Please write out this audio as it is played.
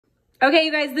Okay,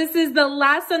 you guys, this is the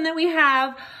last one that we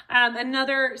have.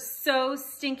 Another so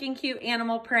stinking cute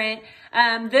animal print.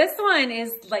 This one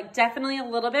is like definitely a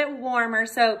little bit warmer.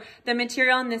 So the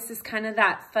material in this is kind of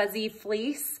that fuzzy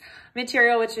fleece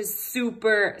material, which is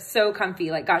so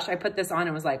comfy. Like, gosh, I put this on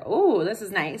and was like, oh, this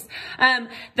is nice. The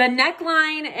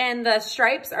neckline and the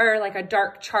stripes are like a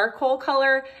dark charcoal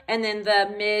color. And then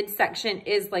the mid section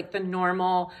is like the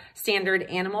normal standard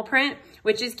animal print,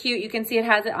 which is cute. You can see it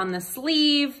has it on the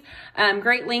sleeve.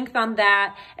 Great length on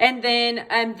that. And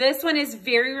then this one is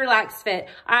very relaxed fit.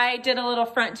 I did a little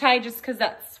front tie just because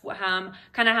that's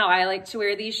kind of how I like to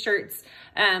wear these shirts.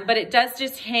 But it does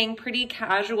just hang pretty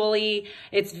casually.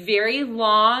 It's very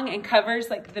long and covers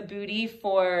like the booty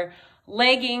for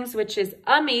leggings, which is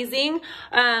amazing.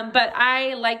 But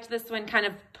I liked this one kind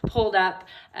of pulled up,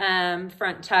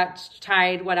 front tucked,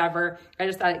 tied, whatever. I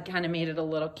just thought it kind of made it a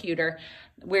little cuter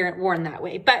worn that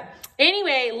way. But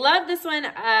anyway, love this one.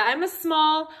 I'm a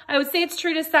small, I would say it's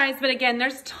true to size, but again,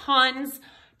 there's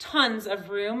tons of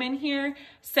room in here.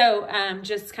 So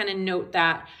just kind of note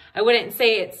that. I wouldn't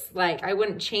say it's like, I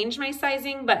wouldn't change my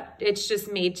sizing, but it's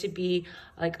just made to be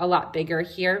like a lot bigger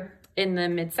here in the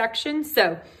midsection.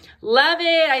 So love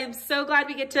it. I'm so glad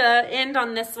we get to end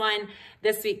on this one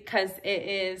this week because it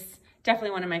is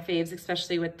definitely one of my faves,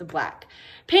 especially with the black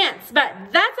pants. But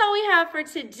that's all we have for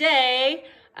today.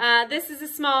 This is a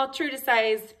small, true to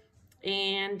size.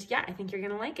 And yeah, I think you're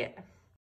going to like it.